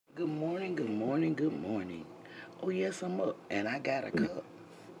Good morning, good morning, good morning. Oh, yes, I'm up, and I got a cup.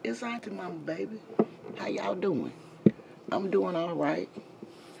 It's Auntie Mama, baby. How y'all doing? I'm doing all right.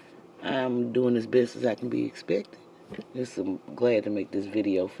 I'm doing as best as I can be expected. Just I'm glad to make this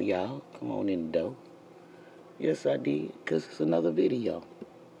video for y'all. Come on in the door. Yes, I did, because it's another video.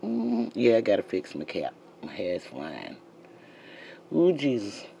 Yeah, I got to fix my cap. My hair's flying. Ooh,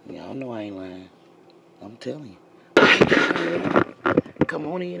 Jesus. Y'all know I ain't lying. I'm telling you. Come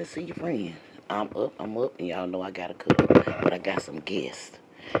on in and see your friend. I'm up, and y'all know I got a cup. But I got some guests,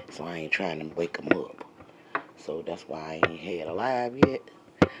 so I ain't trying to wake them up. So that's why I ain't had a live yet.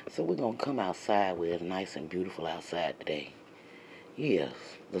 So we're going to come outside where it's nice and beautiful outside today. Yes,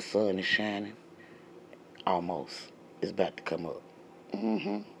 the sun is shining. Almost. It's about to come up.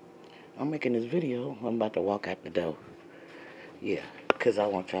 I'm making this video. I'm about to walk out the door. Yeah, because I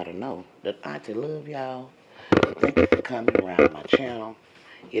want y'all to know that Auntie love y'all. Thank you for coming around my channel.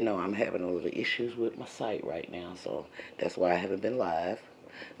 You know, I'm having a little issues with my site right now, so that's why I haven't been live.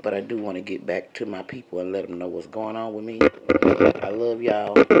 But I do want to get back to my people and let them know what's going on with me. I love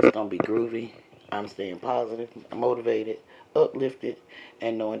y'all. It's going to be groovy. I'm staying positive, motivated, uplifted,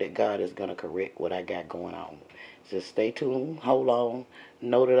 and knowing that God is going to correct what I got going on. Just stay tuned, hold on,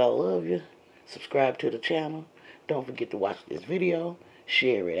 know that I love you, subscribe to the channel. Don't forget to watch this video,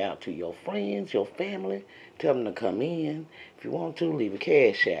 share it out to your friends, your family, tell them to come in. If you want to, leave a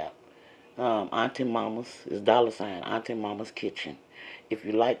cash out. Auntie Mama's is $ Auntie Mama's Kitchen. If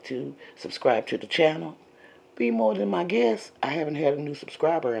you like to, subscribe to the channel. Be more than my guest. I haven't had a new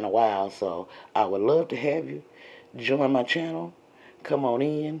subscriber in a while, so I would love to have you join my channel. Come on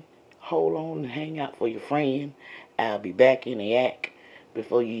in, hold on and hang out for your friend. I'll be back in the act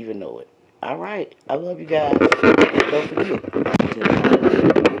before you even know it. All right, I love you guys. Don't forget, we'll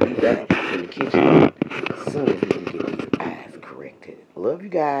be back in the kitchen as soon as we can get these eyes corrected. Love you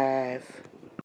guys.